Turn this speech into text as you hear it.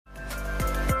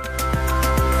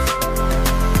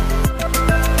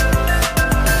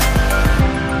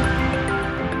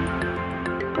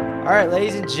right,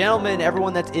 ladies and gentlemen,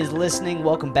 everyone that is listening,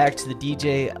 welcome back to the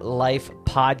DJ Life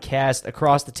podcast.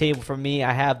 Across the table from me,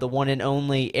 I have the one and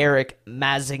only Eric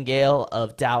Mazingale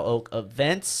of Dow Oak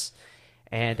Events.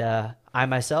 And I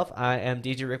myself, I am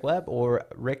DJ Rick Webb, or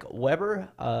Rick Weber,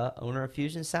 owner of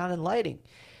Fusion Sound and Lighting.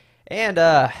 And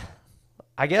I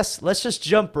guess let's just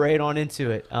jump right on into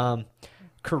it.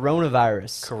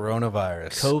 Coronavirus.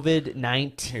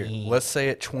 COVID-19. Here, let's say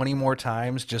it 20 more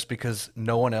times just because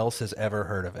no one else has ever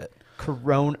heard of it.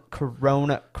 Corona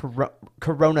time.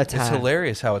 It's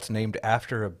hilarious how it's named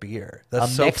after a beer.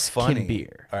 That's a so Mexican funny.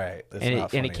 beer. All right. That's And not it,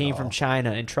 funny and it came at from all.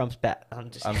 China, and Trump's back.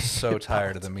 I'm so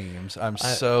tired of the memes. I'm The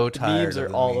so tired memes of are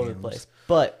the all memes. over the place.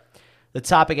 But the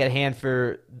topic at hand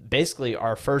for basically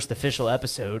our first official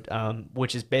episode,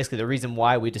 which is basically the reason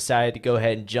why we decided to go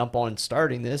ahead and jump on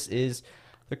starting this, is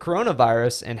the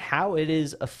coronavirus and how it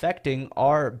is affecting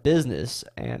our business.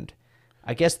 And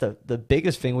I guess the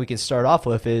biggest thing we can start off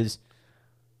with is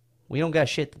we don't got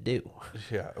shit to do.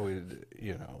 Yeah,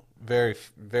 very,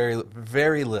 very,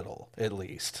 very little, at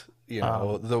least. The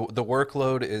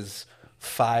workload is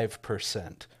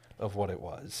 5% of what it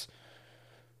was.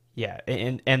 Yeah,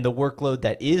 and the workload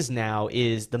that is now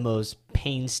is the most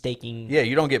painstaking. Yeah,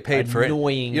 you don't get paid for it.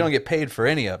 Annoying. You don't get paid for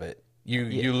any of it.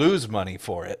 You lose money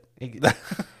for it.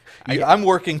 I- I'm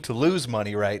working to lose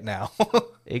money right now.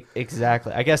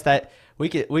 Exactly. I guess that we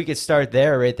could start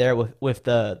there, right there, with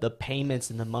the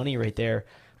payments and the money right there.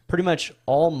 Pretty much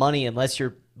all money, unless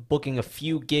you're booking a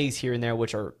few gigs here and there,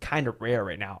 which are kind of rare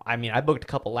right now. I mean, I booked a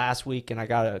couple last week, and I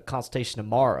got a consultation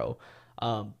tomorrow.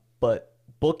 But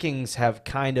bookings have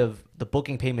the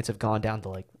booking payments have gone down to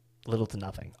like little to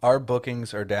nothing. Our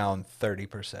bookings are down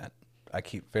 30%. I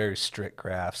keep very strict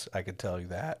graphs, I could tell you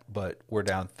that, but we're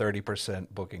down 30%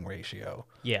 booking ratio.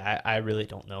 Yeah, I really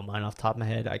don't know mine off the top of my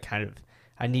head.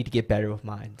 I need to get better with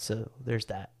mine, so there's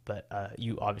that. But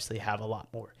you obviously have a lot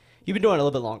more. You've been doing it a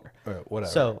little bit longer. Whatever.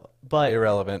 So, but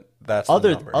irrelevant. That's the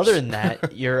other numbers. than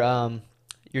that, your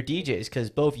DJs, because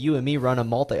both you and me run a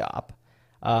multi-op.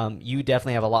 You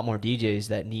definitely have a lot more DJs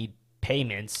that need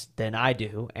payments than I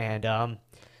do, and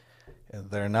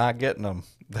they're not getting them.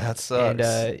 That sucks. And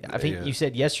I think you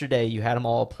said yesterday you had them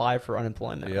all apply for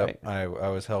unemployment. Yep, Right? I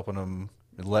was helping them,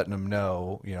 letting them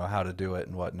know, how to do it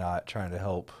and whatnot, trying to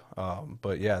help.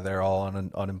 But yeah, they're all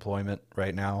on unemployment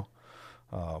right now.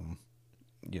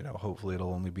 Hopefully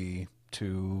it'll only be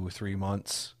 2-3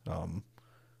 months.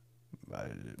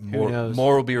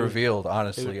 More will be revealed,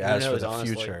 honestly, who as knows, for the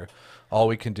honestly. future. All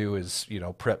we can do is,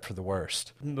 prep for the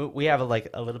worst. We have a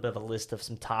little bit of a list of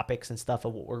some topics and stuff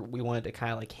of what we wanted to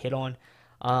kind of like hit on.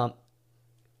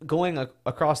 Going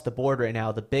across the board right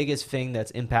now, the biggest thing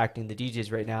that's impacting the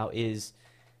DJs right now is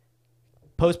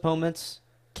postponements,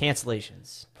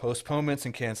 cancellations. Postponements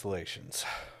and cancellations.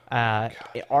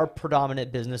 Our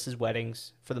predominant business is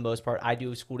weddings for the most part. I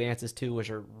do school dances too,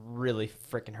 which are really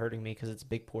freaking hurting me because it's a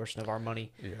big portion of our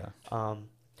money. Yeah.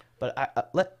 But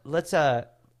let's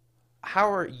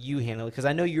how are you handling it? Because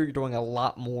I know you're doing a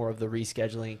lot more of the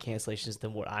rescheduling and cancellations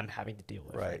than what I'm having to deal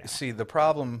with. Right now. See, the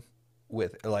problem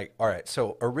with all right,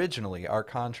 so originally our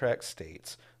contract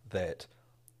states that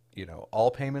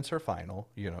all payments are final,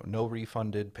 no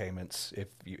refunded payments.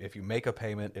 If you make a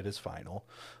payment, it is final.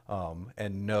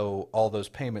 And all those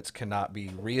payments cannot be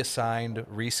reassigned,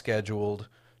 rescheduled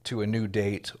to a new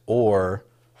date, or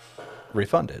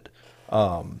refunded.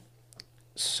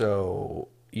 So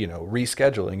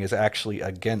rescheduling is actually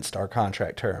against our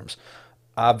contract terms.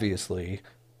 Obviously,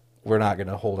 we're not going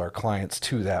to hold our clients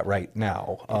to that right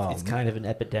now. It's kind of an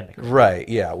epidemic. Right.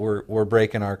 Yeah. We're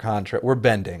breaking our contract. We're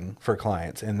bending for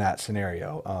clients in that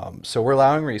scenario. So we're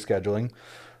allowing rescheduling.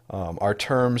 Our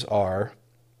terms are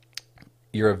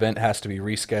your event has to be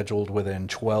rescheduled within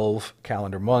 12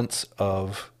 calendar months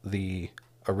of the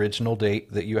original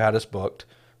date that you had us booked.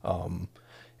 And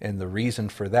the reason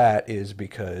for that is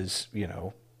because,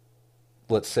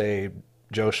 let's say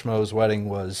Joe Schmo's wedding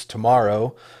was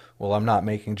tomorrow. Well, I'm not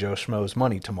making Joe Schmo's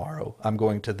money tomorrow. I'm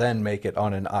going to then make it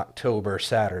on an October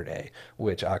Saturday,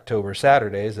 which October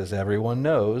Saturdays, as everyone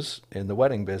knows in the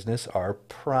wedding business, are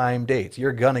prime dates.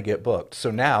 You're going to get booked.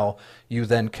 So now you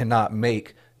then cannot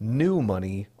make new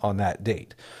money on that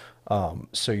date.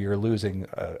 So you're losing,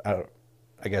 I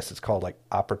guess it's called like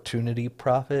opportunity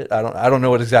profit. I don't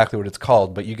know exactly what it's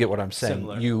called, but you get what I'm saying.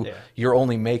 Similar, You're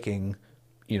only making,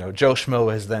 Joe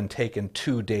Schmo has then taken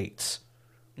 2 dates.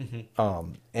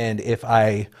 Mm-hmm. And if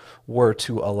I were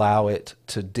to allow it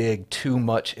to dig too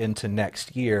much into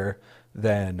next year,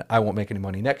 then I won't make any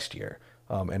money next year.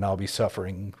 And I'll be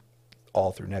suffering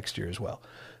all through next year as well.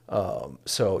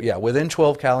 So yeah, within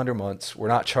 12 calendar months, we're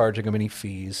not charging them any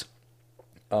fees.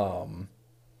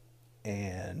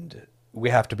 and we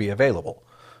have to be available.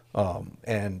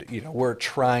 And we're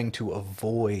trying to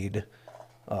avoid.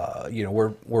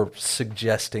 We're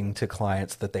suggesting to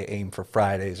clients that they aim for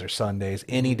Fridays or Sundays,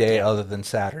 any day other than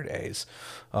Saturdays,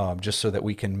 just so that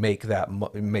we can make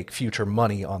make future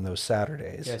money on those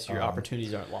Saturdays. Yes, your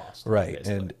opportunities aren't lost. Right,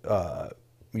 Basically.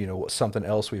 and something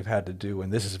else we've had to do,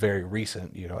 and this is very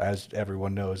recent. As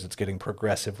everyone knows, it's getting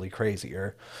progressively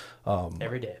crazier.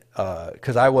 Every day.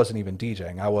 Because I wasn't even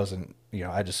DJing. I wasn't.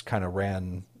 I just kind of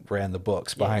ran the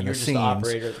books behind you're the just scenes. the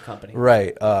operator of the company.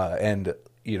 Right, and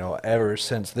ever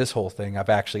since this whole thing, I've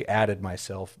actually added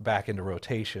myself back into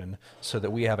rotation so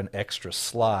that we have an extra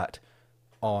slot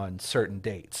on certain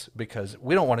dates, because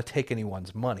we don't want to take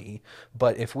anyone's money.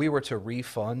 But if we were to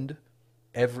refund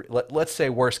let's say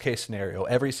worst case scenario,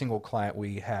 every single client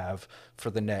we have for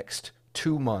the next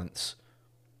 2 months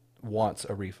wants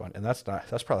a refund, and that's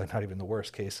probably not even the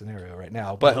worst case scenario right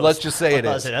now, but let's just say it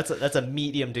is. That's a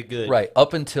medium to good. Right,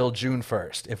 up until June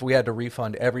 1st. If we had to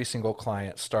refund every single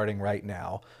client starting right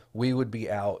now, we would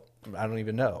be out, I don't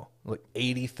even know, like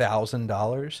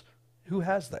 $80,000. Who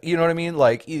has that? You know what I mean?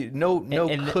 Like no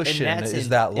cushion is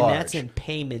that large. And that's in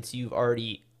payments you've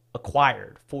already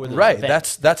acquired for the right.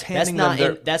 event. That's handing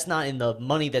them that's not in the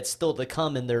money that's still to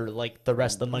come, and they're like the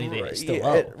rest of the money they still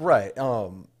owe. Right.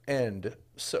 And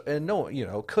so, and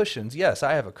no, cushions. Yes,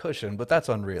 I have a cushion, but that's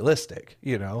unrealistic.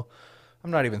 I'm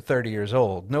not even 30 years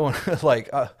old. No one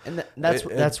and that's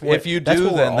what, if you that's do,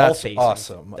 what then we're all that's facing.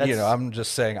 awesome. I'm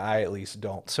just saying I at least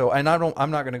don't. So, and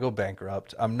I'm not going to go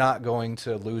bankrupt. I'm not going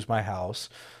to lose my house.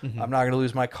 I'm not going to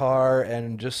lose my car,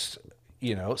 and just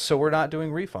so we're not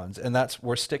doing refunds, and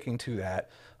we're sticking to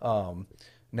that.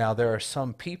 Now there are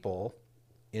some people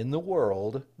in the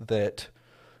world that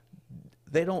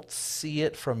they don't see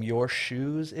it from your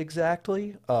shoes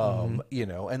exactly.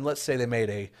 And let's say they made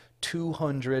a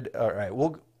 200. All right,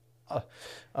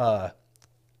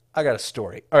 I got a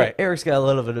story. All right, Eric's got a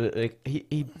little bit of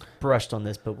he brushed on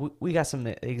this, but we got some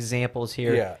examples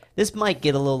here. Yeah. This might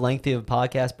get a little lengthy of a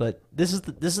podcast, but this is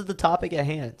the topic at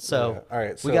hand. So all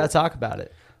right, we got to talk about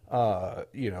it.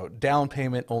 Down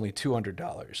payment only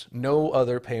 $200. No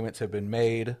other payments have been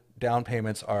made. Down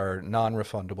payments are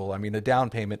non-refundable. I mean, a down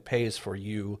payment pays for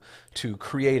you to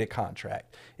create a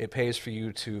contract. It pays for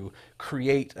you to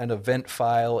create an event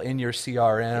file in your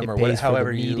CRM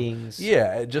however you meetings.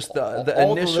 Yeah, just the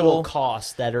all initial the little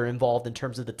costs that are involved in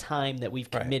terms of the time that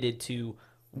we've committed to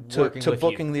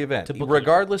booking the event.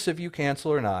 Regardless if you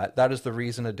cancel or not, that is the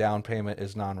reason a down payment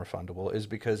is non-refundable, is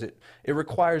because it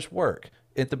requires work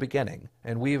at the beginning,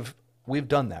 and we've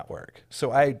done that work.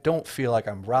 So I don't feel like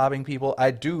I'm robbing people.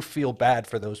 I do feel bad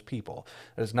for those people.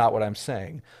 That is not what I'm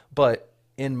saying. But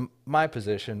in my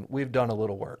position, we've done a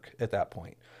little work at that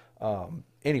point.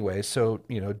 Anyway, so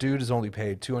dude is only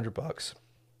paid $200.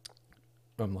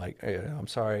 I'm like, hey, I'm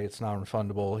sorry, it's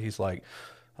non-refundable. He's like,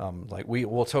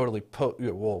 we'll totally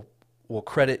we'll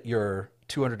credit your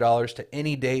 $200 to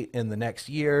any date in the next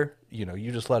year.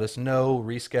 You just let us know,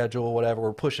 reschedule, whatever.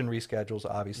 We're pushing reschedules,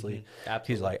 obviously.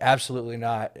 Absolutely. He's like, absolutely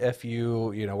not. F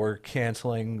you. We're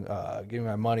canceling. Give me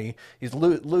my money. He's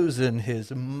losing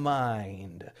his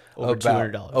mind over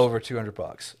 $200. Over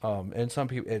 $200. And some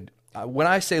people. When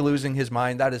I say losing his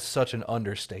mind, that is such an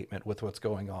understatement with what's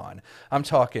going on. I'm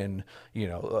talking,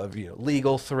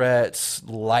 legal threats,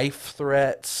 life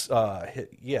threats.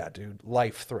 Yeah, dude,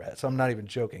 life threats. I'm not even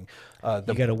joking. You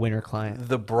got a winner client.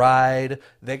 The bride,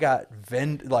 they got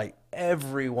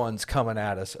everyone's coming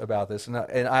at us about this, and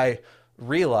I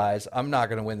realize I'm not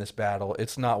going to win this battle.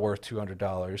 It's not worth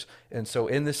 $200. And so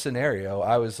in this scenario,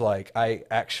 I was like, I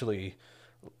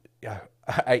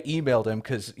emailed him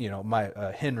because my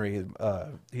Henry,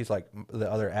 he's like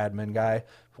the other admin guy,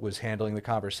 was handling the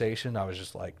conversation. I was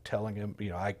just like telling him,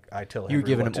 I tell him you were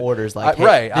giving him orders this like,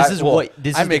 is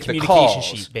the communication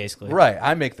sheet basically. Right,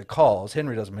 I make the calls.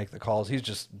 Henry doesn't make the calls. He's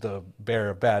just the bearer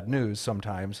of bad news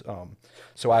sometimes.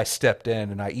 So I stepped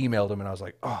in and I emailed him and I was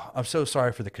like, oh, I'm so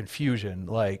sorry for the confusion.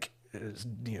 Like,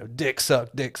 dick suck.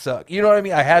 You know what I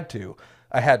mean? I had to.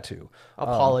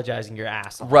 Apologizing your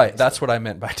ass off. Right, that's what I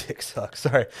meant by dick suck.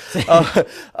 Sorry.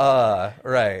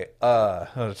 Right.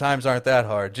 The times aren't that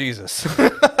hard. Jesus.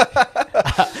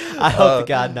 I hope to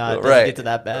God not. It doesn't get to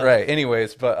that bad. Right.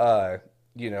 Anyways, but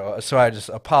so I just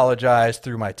apologized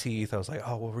through my teeth. I was like,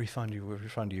 "Oh, we'll refund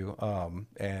you."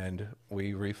 And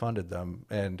we refunded them,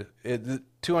 and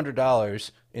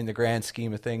 $200 in the grand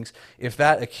scheme of things, if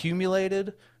that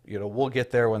accumulated, we'll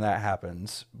get there when that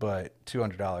happens, but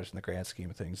 $200 in the grand scheme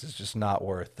of things is just not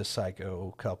worth the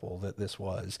psycho couple that this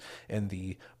was.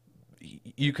 And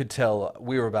you could tell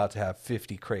we were about to have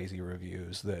 50 crazy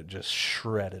reviews that just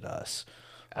shredded us.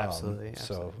 Absolutely.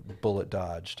 So bullet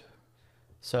dodged.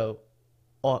 So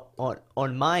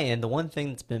on my end, the one thing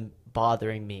that's been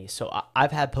bothering me, so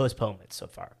I've had postponements so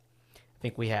far. I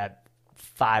think we had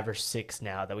 5 or 6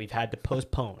 now that we've had to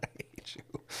postpone. I hate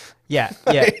you. Yeah.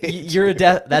 You're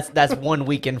that's one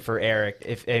weekend for Eric,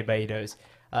 if anybody knows.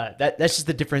 That's just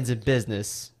the difference in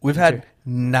business. We've had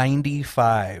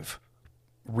 95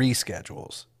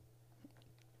 reschedules.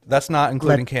 That's not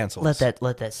including cancels.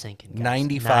 Let that sink in. Guys.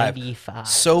 95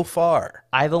 so far.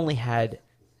 I've only had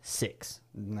 6.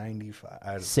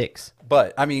 95. 6.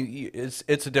 But I mean, it's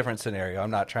a different scenario.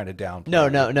 I'm not trying to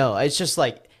downplay. No. It's just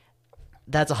like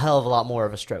that's a hell of a lot more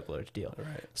of a struggle to deal.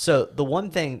 Right. So the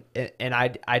one thing, and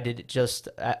I did it just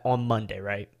on Monday,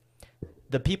 right?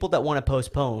 The people that want to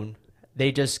postpone,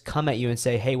 they just come at you and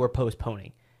say, "Hey, we're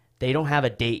postponing." They don't have a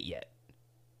date yet.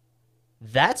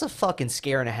 That's a fucking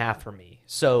scare and a half for me.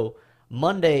 So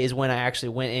Monday is when I actually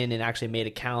went in and actually made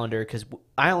a calendar because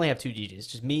I only have 2 DJs,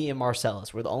 just me and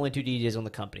Marcellus. We're the only 2 DJs on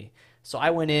the company. So I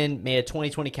went in, made a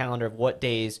 2020 calendar of what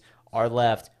days are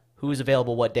left, who's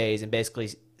available what days, and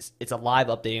basically it's a live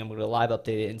update. I'm going to live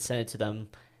update it and send it to them.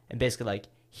 And basically like,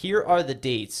 here are the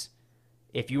dates.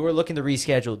 If you are looking to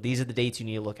reschedule, these are the dates you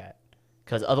need to look at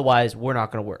because otherwise we're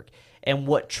not going to work. And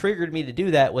what triggered me to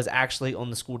do that was actually on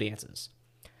the school dances.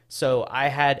 So I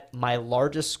had my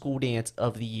largest school dance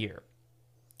of the year.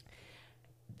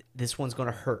 This one's going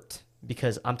to hurt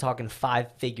because I'm talking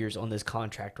 5 figures on this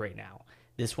contract right now.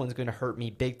 This one's going to hurt me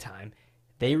big time.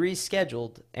 They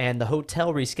rescheduled, and the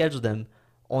hotel rescheduled them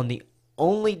on the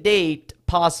only date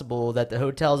possible that the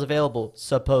hotel is available,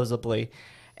 supposedly.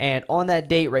 And on that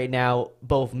date right now,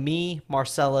 both me,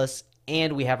 Marcellus,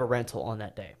 and we have a rental on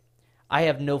that day. I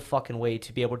have no fucking way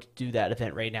to be able to do that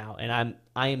event right now, and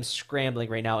I am scrambling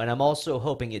right now, and I'm also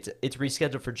hoping it's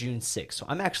rescheduled for June 6th. So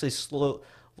I'm actually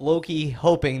low-key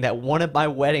hoping that one of my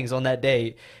weddings on that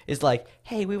day is like,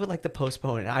 hey, we would like to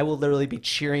postpone it. And I will literally be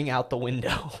cheering out the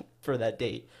window for that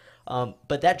date.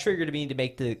 But that triggered me to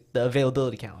make the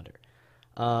availability calendar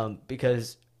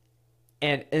because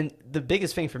and the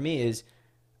biggest thing for me is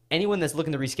anyone that's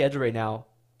looking to reschedule right now,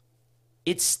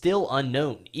 it's still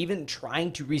unknown. Even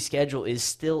trying to reschedule is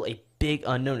still a big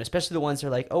unknown, especially the ones that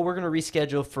are like, oh, we're going to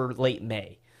reschedule for late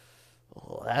May.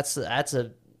 Well, that's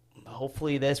a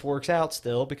hopefully this works out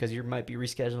still because you might be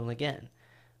rescheduling again.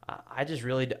 I just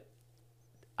really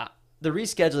the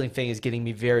rescheduling thing is getting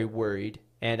me very worried.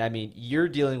 And I mean, you're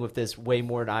dealing with this way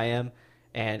more than I am,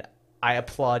 and I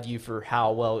applaud you for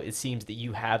how well it seems that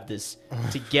you have this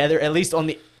together, at least on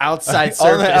the outside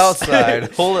surface. On the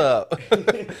outside, hold up.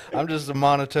 I'm just a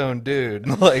monotone dude.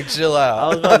 Like, chill out. I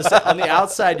was about to say, on the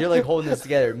outside, you're like holding this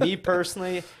together. Me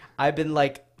personally, I've been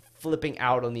like flipping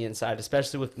out on the inside,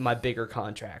 especially with my bigger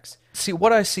contracts. See,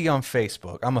 what I see on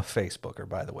Facebook, I'm a Facebooker,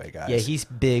 by the way, guys. Yeah, he's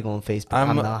big on Facebook.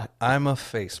 I'm not. I'm a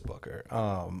Facebooker.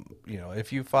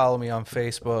 If you follow me on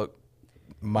Facebook,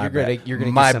 my bad. You're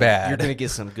gonna get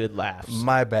some good laughs.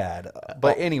 My bad.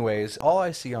 But anyways, all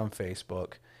I see on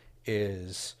Facebook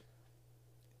is,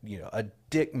 a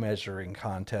dick measuring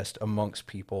contest amongst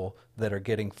people that are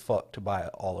getting fucked by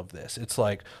all of this. It's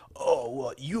like, oh,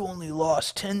 well, you only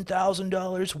lost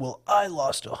 $10,000. Well, I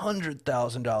lost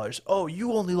 $100,000. Oh,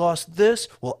 you only lost this.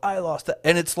 Well, I lost that.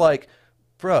 And it's like,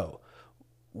 bro,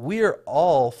 we're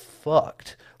all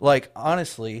fucked. Like,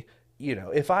 honestly,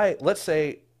 let's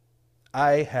say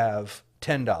I have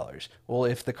 $10. Well,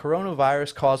 if the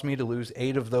coronavirus caused me to lose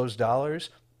 8 of those dollars,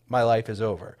 my life is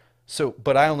over. So,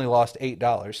 but I only lost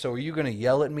 $8. So are you going to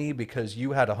yell at me because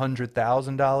you had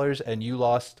 $100,000 and you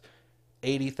lost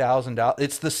 $80,000?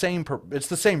 It's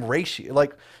the same ratio.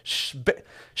 Like,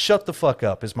 shut the fuck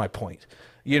up is my point.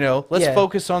 Let's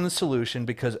focus on the solution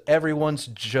because everyone's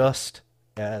just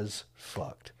as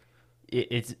fucked.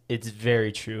 It's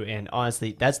very true. And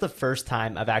honestly, that's the first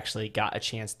time I've actually got a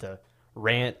chance to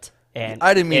rant. And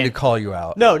I didn't mean to call you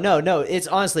out. No. It's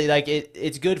honestly like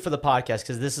it's good for the podcast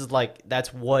because this is like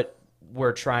that's what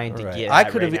we're trying to get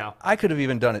at right now. I could have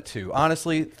even done it too.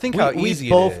 Honestly, think how easy it is. We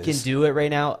both can do it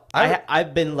right now.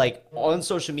 I've been like on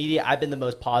social media. I've been the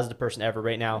most positive person ever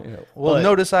right now.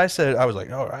 Notice I was like,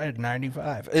 oh, I had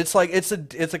 95. It's like it's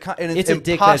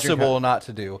impossible not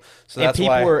to do. So that's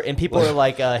why people are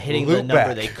like hitting the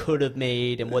number they could have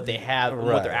made and what they have and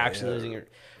what they're actually losing.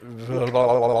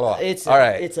 It's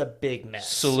a big mess.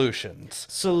 Solutions.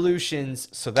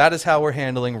 So that is how we're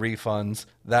handling refunds.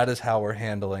 That is how we're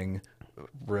handling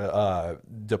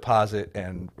deposit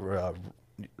and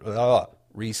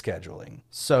rescheduling.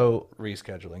 So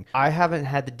rescheduling. I haven't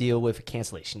had to deal with a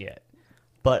cancellation yet,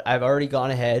 but I've already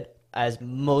gone ahead, as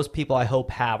most people I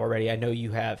hope have already. I know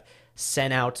you have.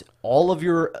 sent out all of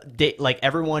your like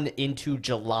everyone into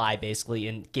July basically,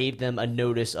 and gave them a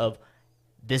notice of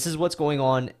this is what's going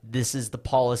on. This is the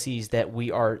policies that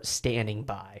we are standing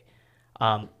by.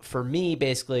 For me,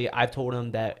 basically, I've told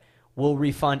them that we'll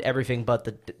refund everything but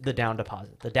the down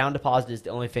deposit. The down deposit is the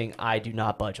only thing I do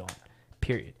not budge on,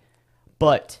 period.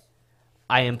 But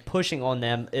I am pushing on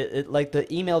them. Like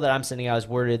the email that I'm sending out is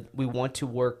worded, we want to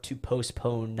work to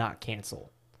postpone, not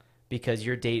cancel, because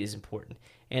your date is important.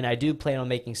 And I do plan on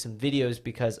making some videos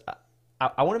because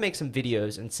I want to make some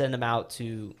videos and send them out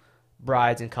to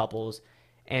brides and couples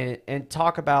and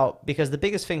talk about, because the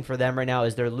biggest thing for them right now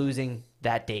is they're losing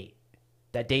that date.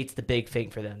 That date's the big thing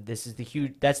for them. That's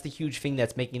the huge thing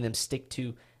that's making them stick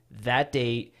to that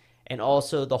date, and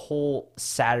also the whole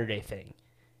Saturday thing.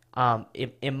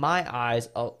 In my eyes,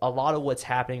 a lot of what's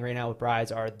happening right now with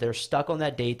brides are they're stuck on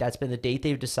that date. That's been the date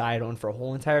they've decided on for a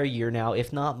whole entire year now,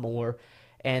 if not more,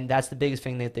 and that's the biggest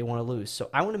thing that they want to lose. So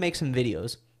I want to make some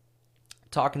videos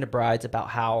talking to brides about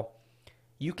how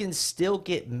you can still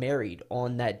get married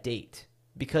on that date,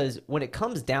 because when it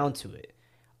comes down to it,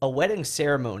 a wedding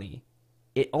ceremony,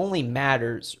 it only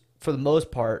matters for the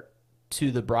most part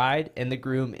to the bride and the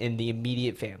groom and the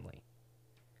immediate family.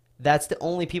 That's the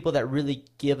only people that really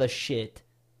give a shit,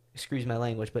 excuse my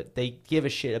language, but they give a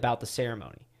shit about the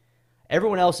ceremony.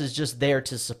 Everyone else is just there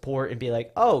to support and be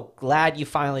like, oh, glad you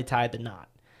finally tied the knot.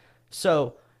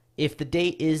 So if the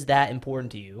date is that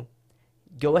important to you,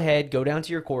 go ahead, go down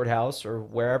to your courthouse or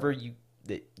wherever you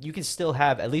can still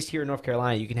have, at least here in North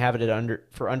Carolina, you can have it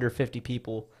for under 50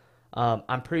 people.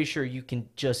 I'm pretty sure you can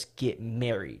just get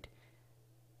married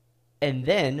and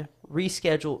then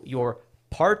reschedule your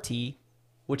party,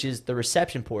 which is the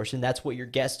reception portion. That's what your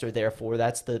guests are there for.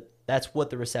 That's what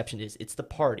the reception is. It's the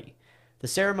party. The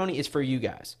ceremony is for you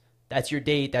guys. That's your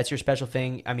date. That's your special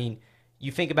thing. I mean,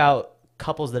 you think about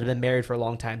couples that have been married for a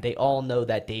long time. They all know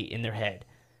that date in their head.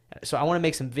 So I want to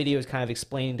make some videos kind of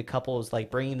explaining to couples, like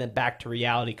bringing them back to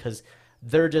reality, because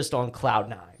they're just on cloud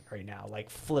nine right now, like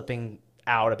flipping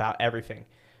out about everything,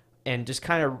 and just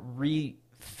kind of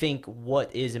rethink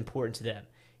what is important to them.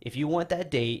 If you want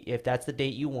that date, if that's the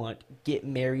date you want, get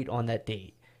married on that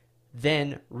date.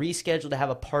 Then reschedule to have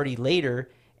a party later,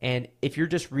 and if you're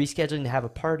just rescheduling to have a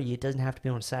party, it doesn't have to be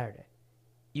on a Saturday.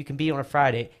 You can be on a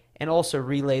Friday, and also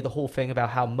relay the whole thing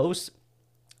about how most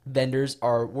vendors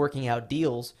are working out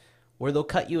deals where they'll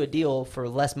cut you a deal for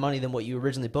less money than what you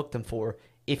originally booked them for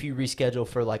if you reschedule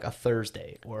for like a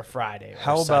Thursday or a Friday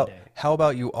or a Sunday. How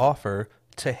about you offer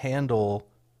to handle,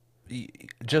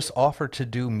 just offer to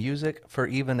do music for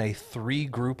even a 3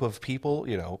 group of people,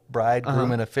 bride,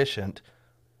 groom, and officiant,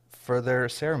 for their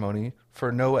ceremony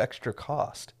for no extra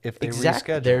cost if they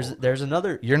reschedule. There's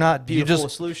another beautiful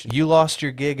solution. You lost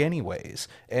your gig anyways,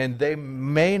 and they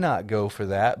may not go for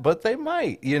that, but they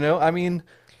might. I mean,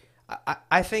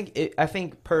 I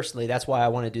think personally that's why I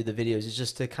want to do the videos, is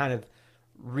just to kind of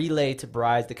relay to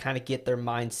brides to kind of get their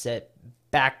mindset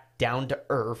back down to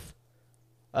earth,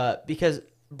 because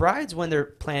brides, when they're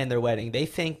planning their wedding, they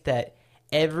think that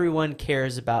everyone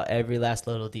cares about every last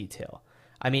little detail.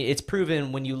 I mean, it's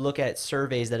proven when you look at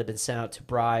surveys that have been sent out to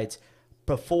brides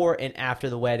before and after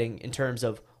the wedding in terms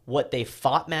of what they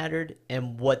thought mattered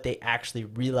and what they actually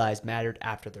realized mattered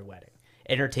after their wedding.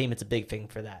 Entertainment's a big thing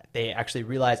for that. They actually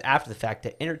realized after the fact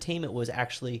that entertainment was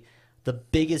actually the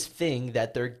biggest thing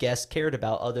that their guests cared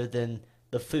about, other than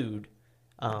the food.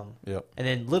 Yep. And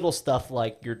then little stuff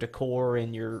like your decor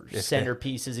and your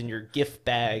centerpieces and your gift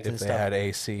bags and stuff. If they had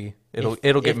AC,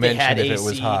 it'll get mentioned if it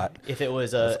was hot. If it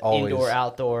was indoor,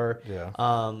 outdoor. Yeah.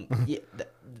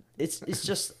 It's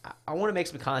just, I want to make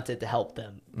some content to help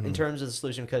them in terms of the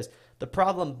solution, because the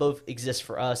problem both exists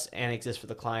for us and exists for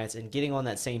the clients, and getting on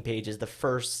that same page is the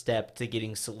first step to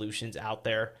getting solutions out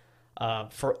there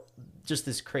for just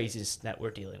this craziness that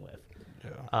we're dealing with.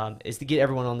 Yeah. Is to get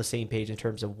everyone on the same page in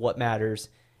terms of what matters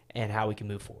and how we can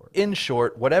move forward. In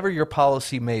short, whatever your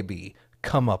policy may be,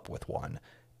 come up with one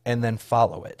and then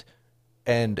follow it,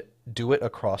 and do it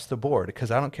across the board. Because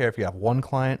I don't care if you have 1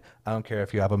 client, I don't care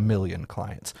if you have 1 million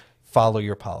clients. Follow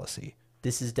your policy.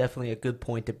 This is definitely a good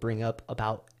point to bring up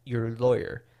about your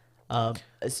lawyer.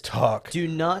 Talk. Do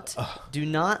not.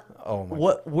 Oh my.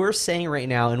 What we're saying right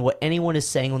now and what anyone is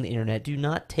saying on the internet, do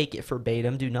not take it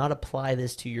verbatim. Do not apply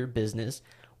this to your business.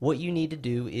 What you need to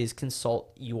do is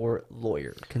consult your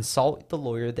lawyer. Consult the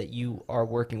lawyer that you are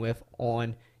working with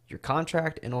on your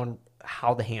contract and on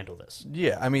how to handle this.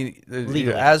 Yeah, I mean,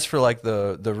 Legally. as for like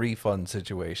the refund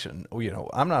situation,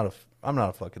 I'm not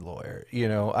a fucking lawyer.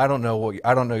 I don't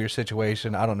know your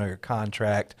situation. I don't know your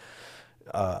contract.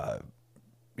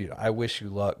 I wish you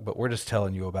luck, but we're just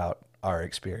telling you about our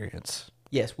experience.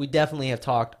 yes, we definitely have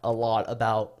talked a lot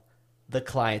about the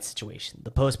client situation,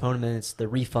 the postponements, the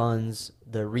refunds,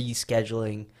 the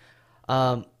rescheduling.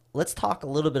 Let's talk a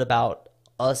little bit about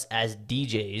us as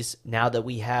DJs now that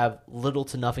we have little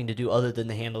to nothing to do other than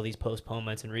to handle these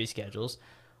postponements and reschedules.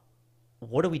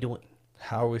 What are we doing?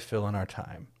 How are we filling our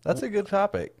time? That's a good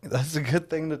topic. That's a good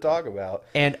thing to talk about.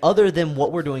 And other than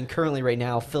what we're doing currently right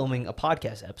now, filming a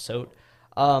podcast episode,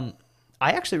 I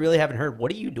actually really haven't heard.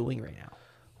 What are you doing right now?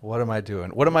 What am I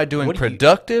doing? What am I doing What do you-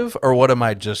 productive or what am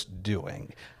I just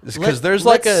doing? Because there's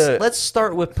like a let's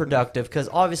start with productive because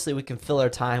obviously we can fill our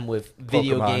time with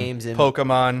video Pokemon, games and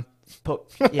Pokemon,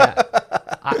 yeah.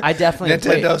 I definitely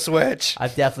Nintendo Switch.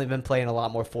 I've definitely been playing a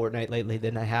lot more Fortnite lately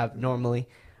than I have normally.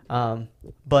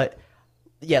 But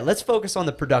yeah, let's focus on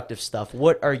the productive stuff.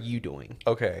 What are you doing?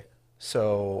 Okay,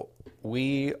 so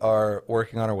we are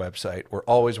working on our website. We're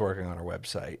always working on our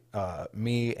website.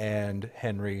 Me and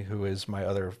Henry, who is my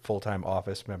other full-time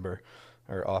office member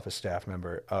or office staff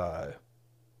member,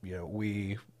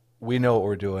 we know what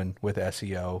we're doing with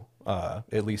SEO,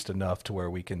 at least enough to where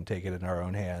we can take it in our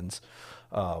own hands.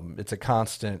 It's a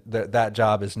constant. That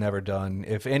job is never done.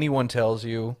 If anyone tells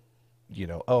you,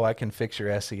 oh, I can fix your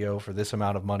SEO for this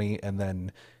amount of money, and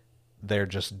then they're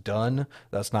just done.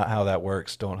 That's not how that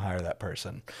works. Don't hire that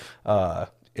person.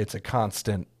 It's a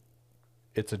constant.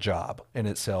 It's a job in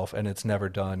itself, and it's never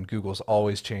done. Google's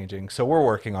always changing. So we're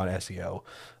working on SEO.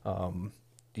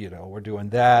 We're doing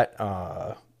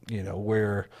that.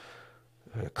 We're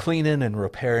cleaning and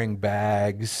repairing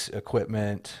bags,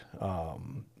 equipment,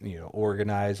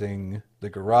 organizing the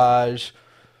garage,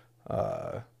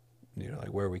 like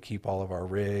where we keep all of our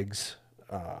rigs.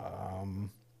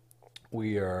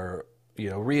 We are,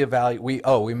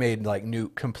 we made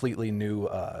like completely new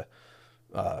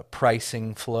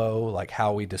pricing flow, like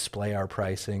how we display our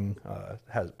pricing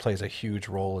plays a huge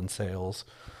role in sales.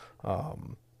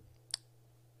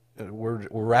 We're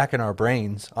racking our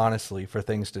brains, honestly, for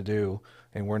things to do,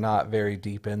 and we're not very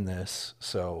deep in this.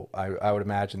 So I would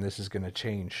imagine this is going to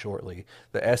change shortly.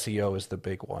 The SEO is the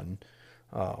big one.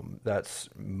 That's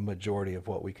majority of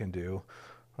what we can do.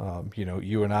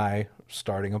 You and I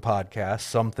starting a podcast,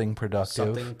 something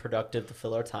productive. Something productive to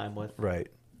fill our time with. Right.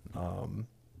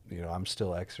 I'm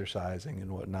still exercising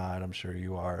and whatnot. I'm sure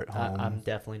you are at home. I'm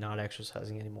definitely not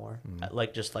exercising anymore.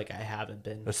 Just like I haven't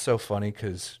been. It's so funny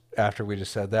because after we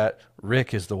just said that,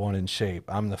 Rick is the one in shape.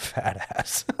 I'm the fat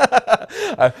ass.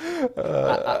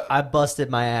 I busted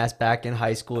my ass back in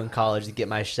high school and college to get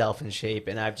myself in shape,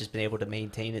 and I've just been able to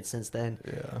maintain it since then.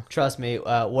 Yeah. Trust me,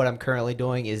 what I'm currently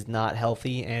doing is not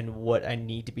healthy, and what I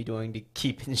need to be doing to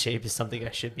keep in shape is something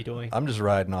I should be doing. I'm just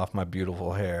riding off my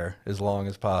beautiful hair as long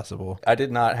as possible. I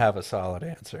did not have a solid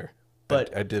answer.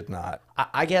 But I did not.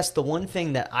 I guess the one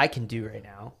thing that I can do right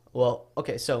now, well,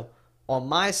 okay, so on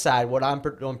my side, what I'm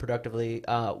doing productively,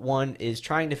 one is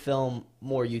trying to film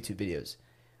more YouTube videos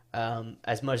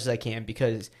as much as I can,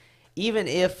 because even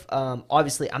if,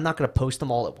 obviously, I'm not going to post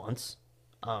them all at once.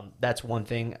 That's one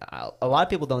thing. A lot of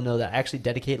people don't know that I actually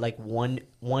dedicate like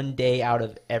one day out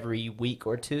of every week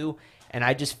or two, and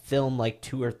I just film like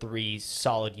 2 or 3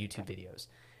 solid YouTube videos.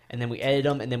 And then we edit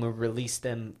them, and then we release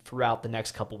them throughout the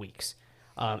next couple weeks.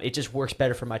 It just works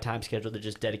better for my time schedule to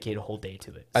just dedicate a whole day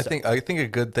to it. I think a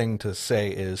good thing to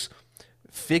say is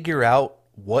figure out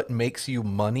what makes you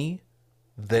money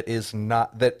that is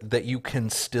not that you can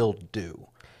still do.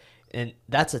 And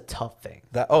that's a tough thing.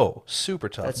 Super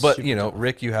tough. That's but super tough.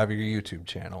 Rick, you have your YouTube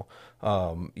channel.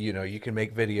 You can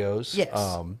make videos. Yes,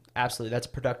 absolutely. That's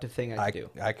a productive thing I do.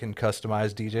 I can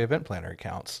customize DJ event planner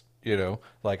accounts.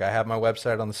 Like I have my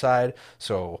website on the side,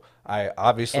 so I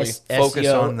obviously focus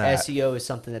on that. SEO is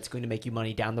something that's going to make you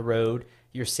money down the road.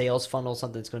 Your sales funnel is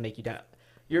something that's going to make you down.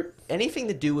 Anything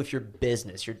to do with your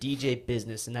business, your DJ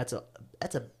business, and that's a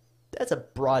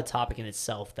broad topic in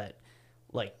itself. That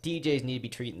like DJs need to be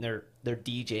treating their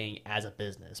DJing as a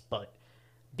business, but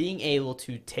being able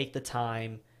to take the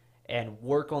time and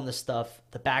work on the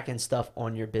back end stuff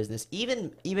on your business,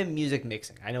 even music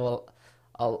mixing. I know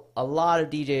a lot of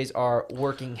DJs are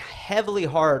working heavily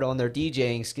hard on their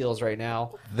DJing skills right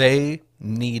now. They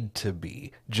need to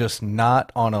be, just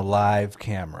not on a live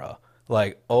camera.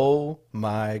 Like, oh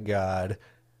my God,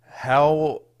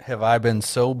 how have I been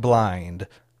so blind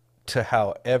to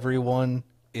how everyone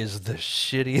is the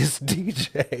shittiest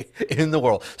DJ in the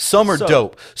world? Some are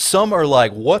dope. Some are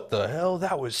like, what the hell?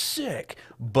 That was sick.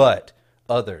 But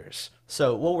others.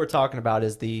 So what we're talking about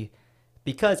is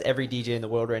because every DJ in the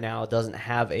world right now doesn't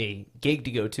have a gig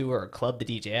to go to or a club to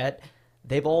DJ at,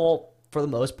 they've all, for the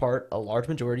most part, a large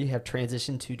majority have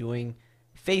transitioned to doing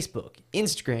Facebook,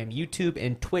 Instagram, YouTube,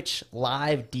 and Twitch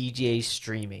live DJ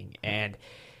streaming. And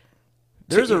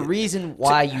There's a reason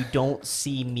why you don't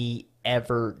see me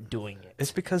ever doing it.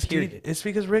 It's because Period. it's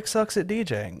because Rick sucks at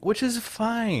DJing, which is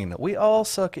fine. We all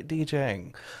suck at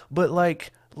DJing, but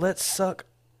like, let's suck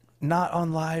not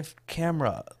on live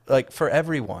camera, like for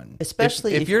everyone.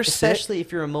 Especially if you're especially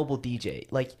if you're a mobile DJ.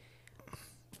 Like,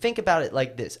 think about it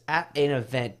like this: at an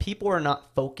event, people are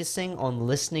not focusing on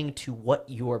listening to what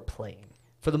you're playing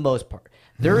for the most part.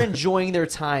 They're enjoying their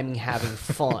time and having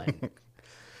fun.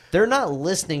 They're not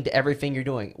listening to everything you're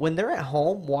doing. When they're at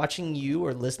home watching you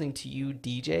or listening to you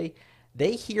DJ,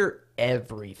 they hear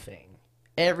everything,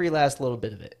 every last little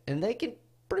bit of it, and they can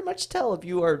pretty much tell if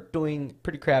you are doing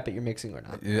pretty crap at your mixing or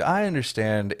not. I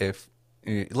understand if,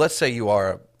 let's say you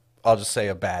are, I'll just say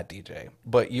a bad DJ,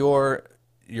 but you're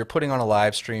putting on a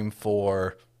live stream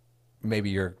for maybe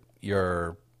your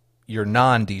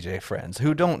non-DJ friends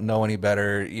who don't know any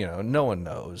better. You know, no one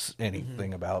knows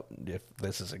anything about if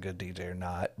this is a good DJ or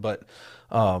not. But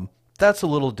that's a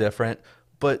little different.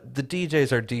 But the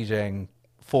DJs are DJing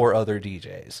for other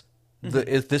DJs.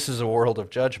 This is a world of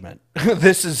judgment.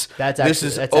 That's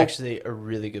actually a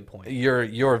really good point.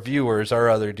 Your viewers are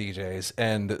other DJs,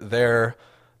 and they're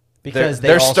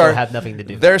have nothing to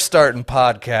do. They're starting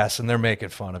podcasts and they're making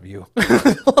fun of you.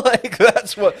 Like,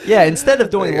 that's what. Yeah, instead of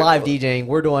doing live DJing,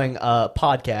 we're doing a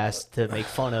podcast to make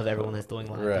fun of everyone that's doing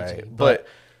live DJing. But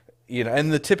you know, in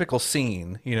the typical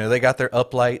scene, you know, they got their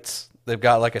uplights. They've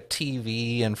got like a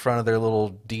TV in front of their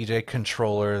little DJ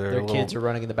controller. Their kids are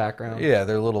running in the background. Yeah,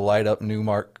 their little light up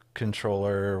Newmark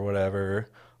controller or whatever.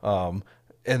 And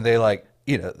they like,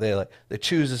 you know, they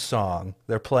choose a song.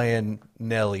 They're playing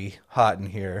Nelly, Hot in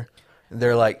Here.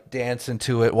 They're like dancing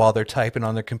to it while they're typing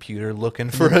on their computer looking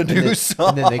for a new song.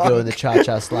 And then they go in the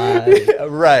cha-cha slide. Yeah,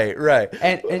 right.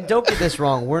 And don't get this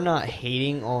wrong. We're not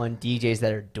hating on DJs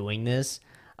that are doing this.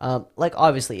 Like,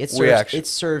 obviously, it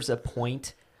serves a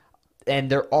point.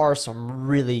 And there are some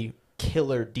really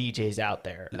killer DJs out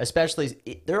there.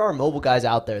 Especially, there are mobile guys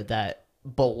out there that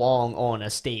belong on a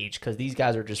stage because these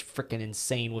guys are just freaking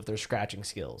insane with their scratching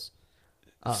skills.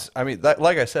 I mean,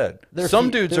 like I said, some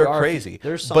dudes are crazy,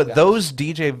 but guys. those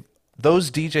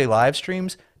DJ live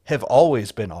streams have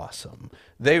always been awesome.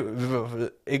 They,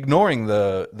 ignoring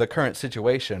the current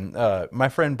situation, my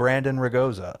friend Brandon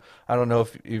Ragosa, I don't know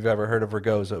if you've ever heard of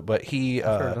Ragosa, but he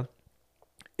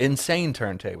insane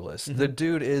turntablist. Mm-hmm. The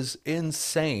dude is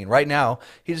insane. Right now,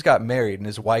 he just got married, and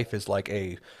his wife is like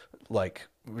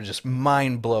just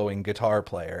mind-blowing guitar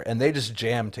player, and they just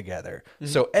jam together.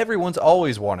 Mm-hmm. So everyone's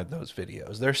always wanted those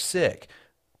videos. They're sick.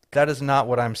 That is not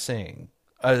what I'm seeing.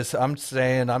 I'm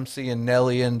seeing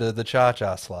Nelly into the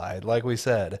cha-cha slide, like we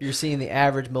said. You're seeing the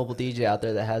average mobile DJ out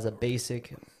there that has a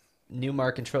basic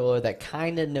Newmark controller that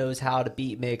kind of knows how to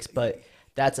beat mix, but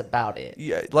that's about it.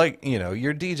 Yeah, like, you know,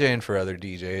 you're DJing for other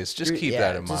DJs. Just keep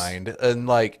that in mind. And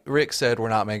like Rick said, we're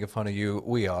not making fun of you.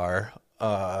 We are.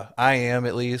 I am,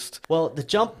 at least. Well, the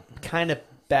jump kind of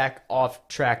back off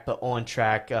track, but on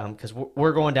track, because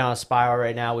we're going down a spiral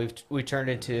right now. We turned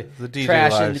into the DJ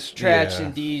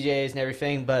trashing DJs and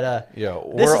everything. But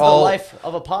this is the life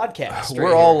of a podcast.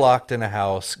 We're all locked in a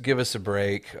house. Give us a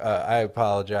break. I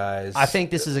apologize. I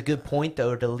think this is a good point,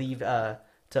 though, to leave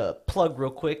to plug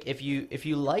real quick. If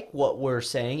you like what we're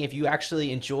saying, if you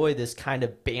actually enjoy this kind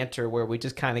of banter where we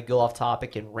just kind of go off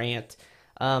topic and rant.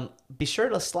 Be sure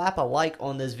to slap a like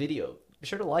on this video. Be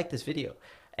sure to like this video.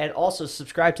 And also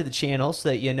subscribe to the channel so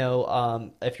that you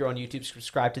know if you're on YouTube,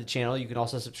 subscribe to the channel. You can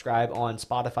also subscribe on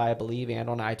Spotify, I believe, and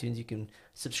on iTunes. You can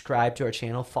subscribe to our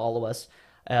channel, follow us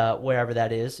wherever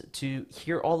that is to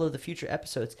hear all of the future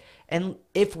episodes. And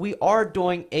if we are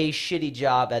doing a shitty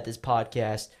job at this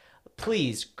podcast,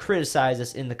 please criticize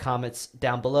us in the comments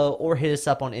down below or hit us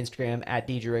up on Instagram at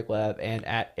DJ Rick Webb and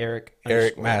at Eric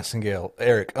Massengale.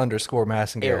 Eric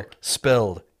 _Massengale. Eric.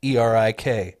 Spelled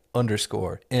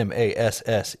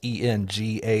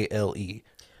ERIK_MASSENGALE.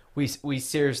 We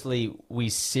seriously,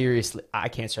 I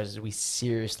can't stress this, we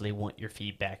seriously want your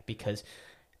feedback because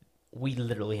we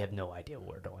literally have no idea what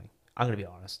we're doing. I'm going to be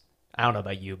honest. I don't know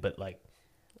about you, but like,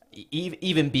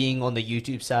 even being on the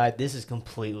YouTube side, this is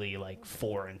completely like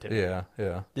foreign to me.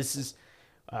 Yeah. This is,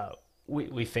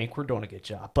 we think we're doing a good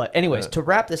job. But anyways, to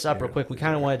wrap this up real quick, we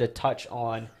kind of wanted to touch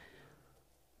on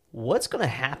what's going to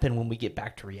happen when we get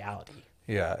back to reality.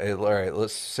 Yeah. All right.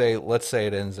 Let's say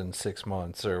it ends in 6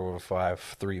 months or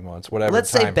 3 months, whatever. Let's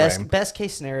say best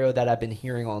case scenario that I've been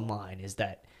hearing online is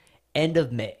that end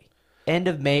of May,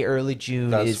 early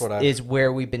June is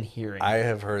where we've been hearing. I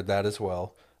have heard that as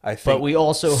well. I think, but we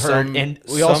also heard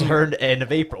end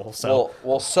of April. So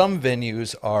well, some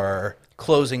venues are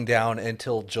closing down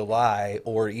until July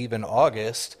or even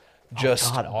August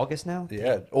Just God, August now?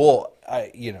 yeah. Well,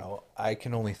 I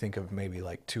can only think of maybe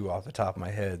like 2 off the top of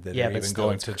my head that Yeah, are but even still,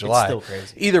 going it's to it's July. still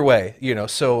crazy. Either way,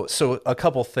 so a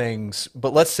couple things,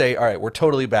 but let's say, all right, we're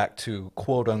totally back to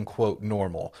quote unquote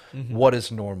normal. Mm-hmm. What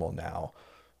is normal now?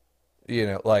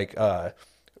 Like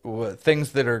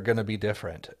things that are going to be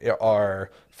different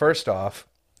are, first off,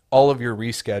 all of your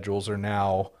reschedules are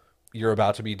now, you're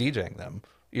about to be DJing them.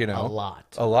 A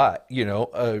lot. A lot.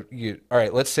 All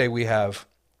right. Let's say you have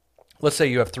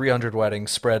 300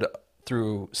 weddings spread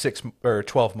through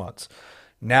 12 months.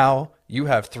 Now you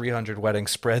have 300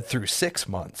 weddings spread through 6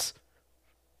 months.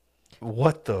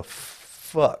 What the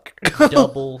fuck?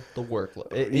 Double the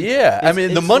workload. Yeah, I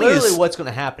mean, the it's money literally is what's going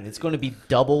to happen. It's going to be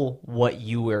double what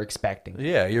you were expecting.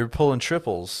 Yeah, you're pulling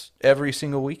triples every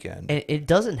single weekend. And it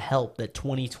doesn't help that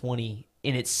 2020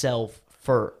 in itself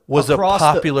was a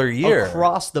popular year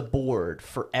across the board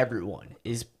for everyone.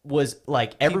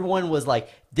 Everyone was like,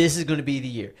 this is going to be the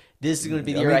year. This is going to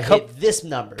be the year I hit this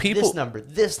number,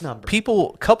 this number.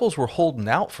 Couples were holding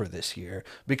out for this year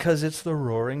because it's the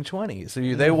Roaring 20s.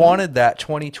 They wanted that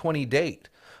 2020 date.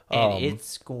 And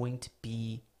it's going to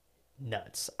be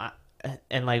nuts.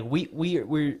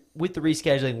 We're with the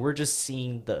rescheduling, we're just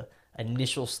seeing the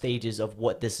initial stages of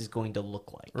what this is going to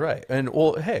look like. Right. And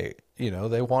well, hey,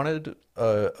 they wanted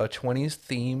a 20s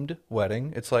themed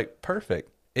wedding. It's like,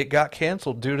 perfect. It got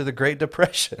canceled due to the Great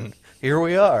Depression. Here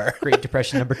we are. Great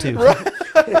Depression number 2.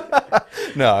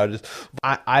 No,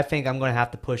 I think I'm going to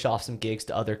have to push off some gigs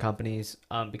to other companies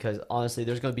because honestly,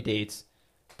 there's going to be dates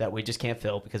that we just can't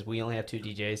fill because we only have 2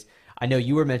 DJs. I know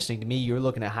you were mentioning to me you were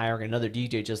looking at hiring another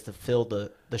DJ just to fill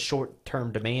the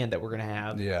short-term demand that we're going to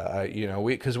have. Yeah,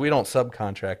 because we don't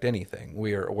subcontract anything.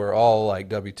 We're all like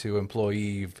W-2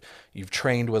 employee. You've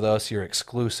trained with us. You're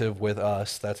exclusive with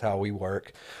us. That's how we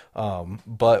work.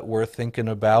 But we're thinking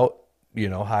about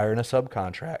hiring a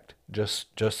subcontract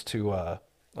just to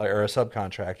or a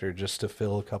subcontractor just to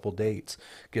fill a couple dates,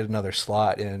 get another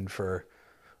slot in for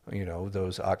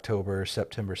those October,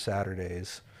 September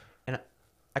Saturdays. And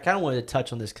I kind of wanted to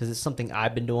touch on this because it's something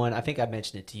I've been doing. I think I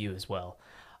mentioned it to you as well.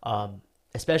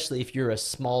 Especially if you're a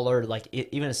smaller,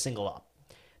 even a single op.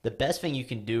 The best thing you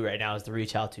can do right now is to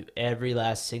reach out to every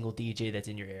last single DJ that's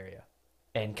in your area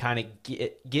and kind of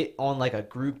get on like a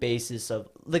group basis of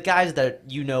the guys that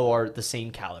are the same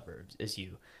caliber as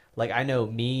you. Like I know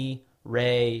me,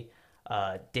 Ray,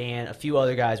 Dan, a few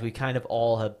other guys, we kind of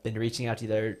all have been reaching out to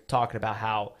each other talking about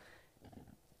how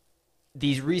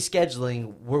these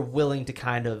rescheduling, we're willing to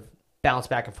kind of bounce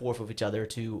back and forth with each other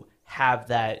to have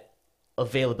that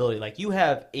availability. Like you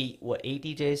have 8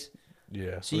 DJs?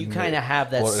 Yeah. So you kind of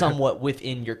have that somewhat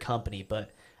within your company,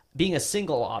 but being a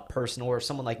single op person or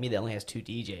someone like me that only has 2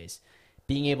 DJs,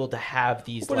 being able to have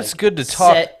these it's good to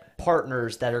talk set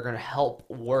partners that are going to help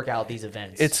work out these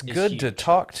events. It's good to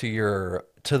talk to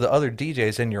the other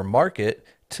DJs in your market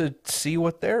to see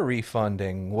what they're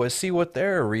refunding, see what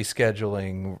their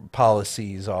rescheduling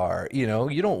policies are. You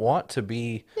don't want to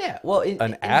be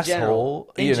an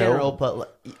asshole. In general,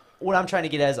 but what I'm trying to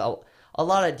get at is a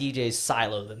lot of DJs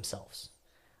silo themselves.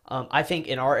 I think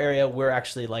in our area, we're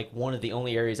actually like one of the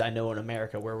only areas I know in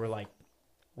America where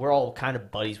we're all kind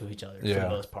of buddies with each other for the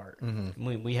most part.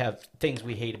 Mm-hmm. We have things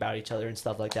we hate about each other and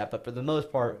stuff like that, but for the most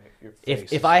part,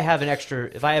 if I have an extra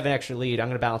lead, I'm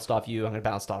going to bounce it off you. I'm going to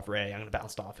bounce it off Ray. I'm going to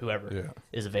bounce it off whoever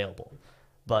is available.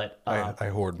 But I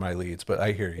hoard my leads, but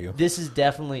I hear you. This is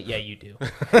definitely you do.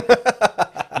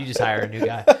 You just hire a new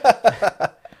guy.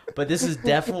 But this is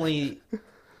definitely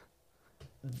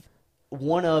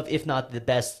one of, if not the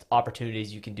best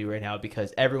opportunities you can do right now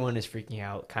because everyone is freaking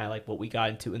out, kind of like what we got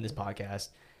into in this podcast,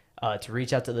 to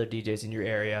reach out to other DJs in your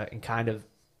area and kind of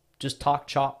just talk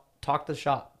the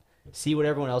shop, see what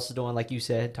everyone else is doing, like you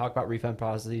said, talk about refund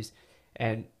policies,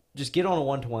 and just get on a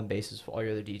one-to-one basis with all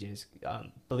your other DJs.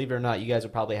 Believe it or not, you guys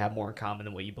will probably have more in common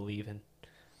than what you believe in.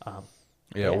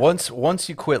 Once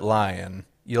you quit lying,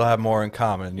 you'll have more in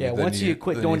common. Yeah, once you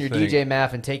quit doing your DJ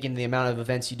math and taking the amount of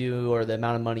events you do or the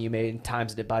amount of money you made and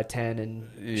times it by 10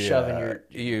 and shoving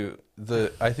your...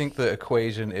 I think the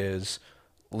equation is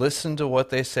listen to what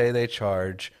they say they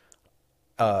charge,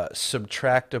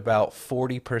 subtract about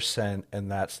 40%,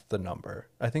 and that's the number.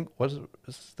 I think,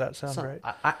 does that sound right?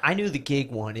 I knew the gig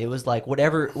one. It was like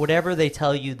whatever they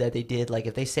tell you that they did, like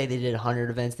if they say they did 100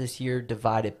 events this year,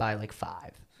 divide it by like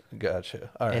 5. Gotcha.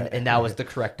 All right. And that was the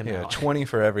correct amount. Yeah, 20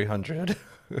 for every 100.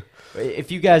 If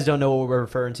you guys don't know what we're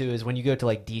referring to is when you go to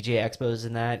like DJ expos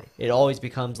and that, it always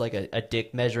becomes like a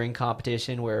dick measuring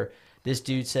competition where this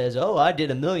dude says, "Oh, I did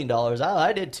 $1 million. Oh,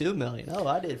 I did $2 million. Oh,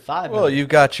 I did $5 million." Well, you've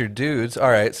got your dudes. All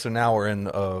right, so now we're in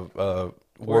a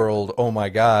world. Oh my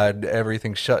God,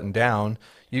 everything's shutting down.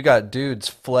 You got dudes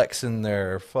flexing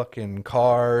their fucking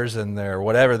cars and their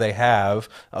whatever they have.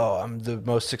 Oh, I'm the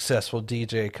most successful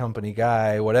DJ company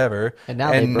guy, whatever. And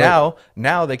now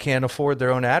Now they can't afford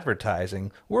their own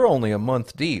advertising. We're only a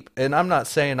month deep, and I'm not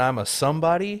saying I'm a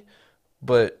somebody,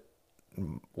 but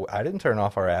I didn't turn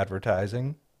off our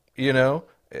advertising. You know,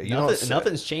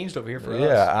 Nothing's changed over here for us.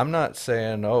 yeah, I'm not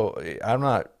saying,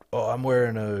 I'm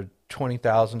wearing a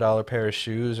 $20,000 pair of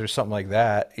shoes or something like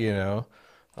that, you know.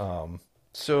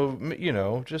 So, you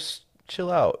know, just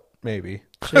chill out, maybe.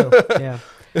 Chill, yeah.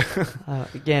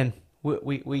 Again,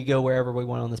 we go wherever we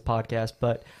want on this podcast,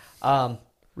 but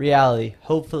reality,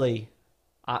 hopefully,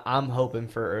 I'm hoping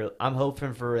for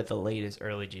the latest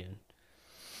early June.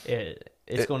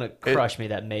 It's going to crush me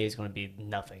that May is going to be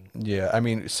nothing. Yeah, I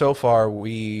mean, so far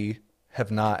we have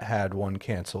not had one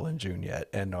cancel in June yet,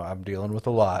 and I'm dealing with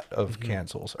a lot of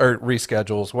cancels or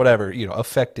reschedules, whatever, you know,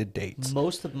 affected dates.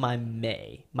 Most of my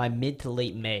mid to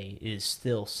late May is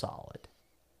still solid.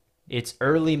 It's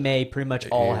early May, pretty much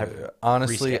all have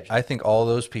honestly, rescheduled. I think all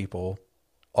those people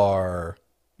are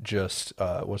just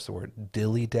what's the word?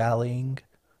 Dilly-dallying.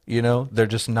 You know, they're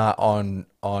just not on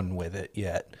with it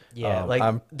yet. Yeah,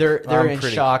 I'm they're in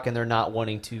pretty- shock and they're not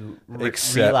wanting to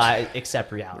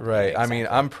accept reality. Right. Exactly. I mean,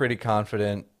 I'm pretty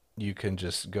confident you can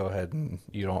just go ahead and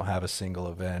you don't have a single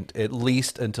event at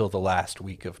least until the last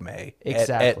week of May.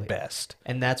 Exactly. At best.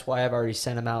 And that's why I've already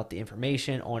sent them out the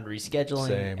information on rescheduling.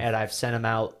 Same. And I've sent them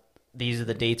out, these are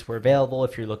the dates we're available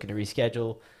if you're looking to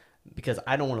reschedule, because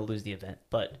I don't want to lose the event.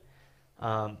 But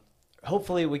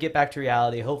hopefully we get back to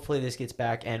reality. Hopefully this gets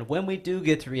back. And when we do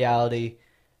get to reality,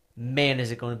 man, is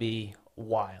it going to be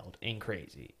wild and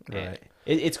crazy. Right.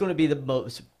 It's going to be the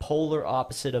most polar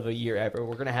opposite of a year ever.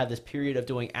 We're going to have this period of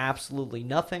doing absolutely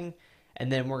nothing,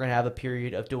 and then we're going to have a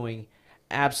period of doing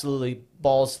absolutely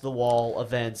balls to the wall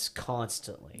events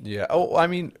constantly. Yeah. Oh, I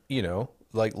mean, you know,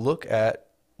 like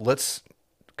let's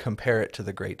compare it to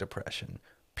the Great Depression.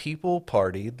 People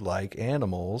partied like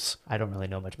animals. I don't really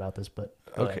know much about this, but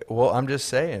Okay. Well, I'm just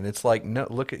saying, it's like, no,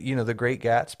 look at, you know, the Great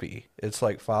Gatsby. It's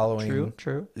like following.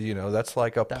 True. You know, that's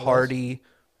like a party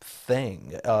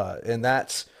thing. And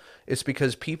it's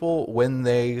because people, when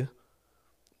they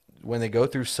go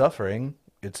through suffering,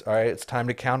 it's all right, it's time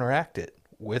to counteract it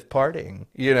with partying,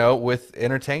 you know, with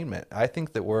entertainment. I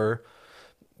think we're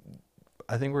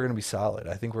going to be solid.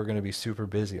 I think we're going to be super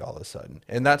busy all of a sudden.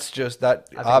 And that's just, that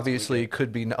obviously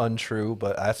could be untrue,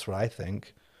 but that's what I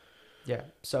think. Yeah.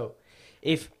 So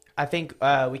I think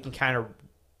we can kind of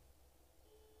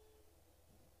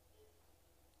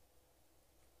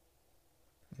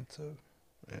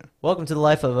Yeah. welcome to the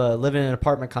life of living in an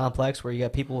apartment complex where you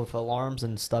got people with alarms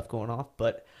and stuff going off.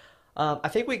 But I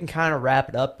think we can kind of wrap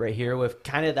it up right here with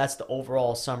kind of that's the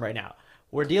overall sum right now.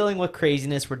 We're dealing with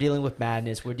craziness. We're dealing with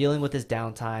madness. We're dealing with this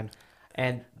downtime,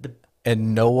 and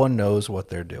no one knows what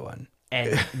they're doing.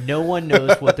 And no one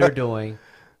knows what they're doing.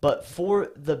 But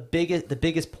for the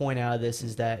biggest point out of this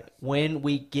is that when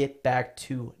we get back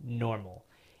to normal,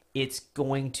 it's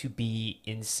going to be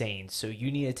insane. So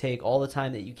you need to take all the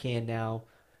time that you can now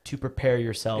to prepare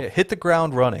yourself. Yeah, hit the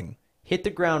ground running. Hit the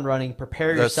ground running.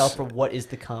 Prepare yourself for what is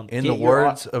to come. In the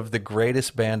words of the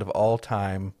greatest band of all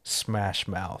time, Smash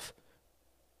Mouth,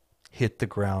 hit the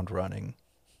ground running.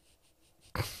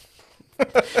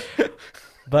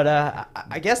 But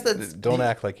I guess that's... Don't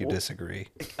act like you disagree.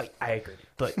 I agree.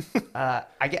 But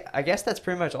I guess that's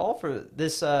pretty much all for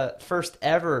this first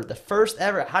ever.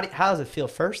 How does it feel?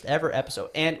 First ever episode.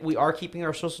 And we are keeping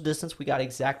our social distance. We got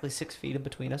exactly 6 feet in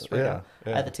between us right now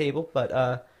at the table.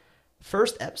 But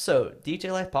first episode,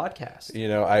 DJ Life Podcast. You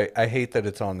know, I hate that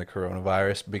it's on the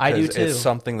coronavirus I do because too. it's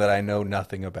something that I know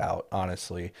nothing about,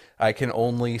 honestly. I can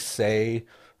only say...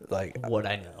 like what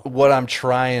I know, what I'm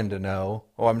trying to know,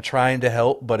 or I'm trying to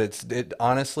help, but it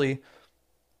honestly,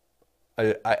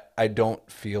 I don't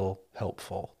feel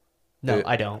helpful. No,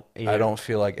 I don't. I don't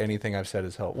feel like anything I've said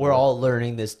is helpful. We're all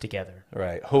learning this together.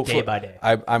 Right. Hopefully, day by day.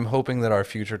 I'm hoping that our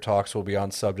future talks will be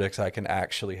on subjects I can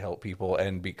actually help people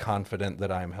and be confident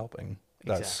that I'm helping.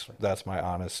 That's my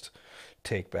honest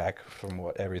take back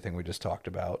from everything we just talked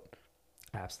about.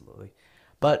 Absolutely.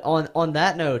 But on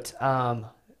that note,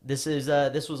 this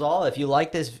was all. If you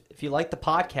like this, if you like the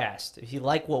podcast, if you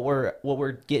like what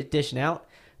we're dishing out,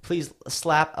 please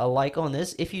slap a like on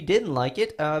this. If you didn't like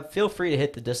it, feel free to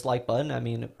hit the dislike button. I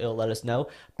mean, it'll let us know.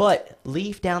 But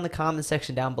leave down the comment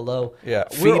section down below. Yeah,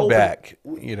 feedback.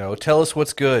 You know, tell us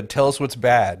what's good. Tell us what's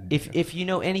bad. If you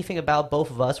know anything about both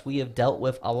of us, we have dealt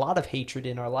with a lot of hatred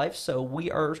in our life, so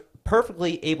we are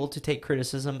perfectly able to take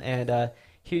criticism and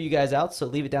hear you guys out. So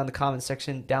leave it down in the comment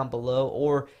section down below,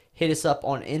 or hit us up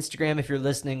on Instagram if you're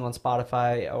listening on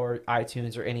Spotify or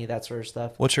iTunes or any of that sort of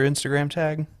stuff. What's your Instagram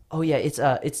tag? Oh yeah, it's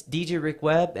DJ Rick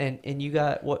Webb, and you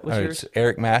got what's yours? It's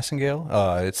Eric Massengale.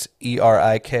 It's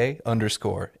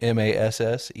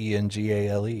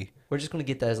ERIK_MASSENGALE. We're just gonna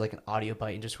get that as like an audio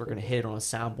bite, and we're gonna hit it on a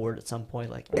soundboard at some point,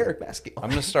 like Eric Maskell. I'm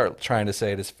gonna start trying to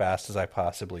say it as fast as I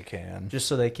possibly can, just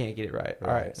so they can't get it right.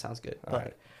 All right, sounds good. All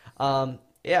right.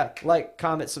 Yeah, like,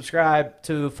 comment, subscribe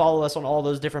to follow us on all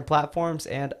those different platforms,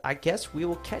 and I guess we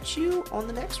will catch you on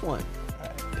the next one. All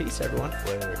right. Peace, everyone.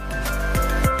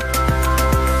 Later.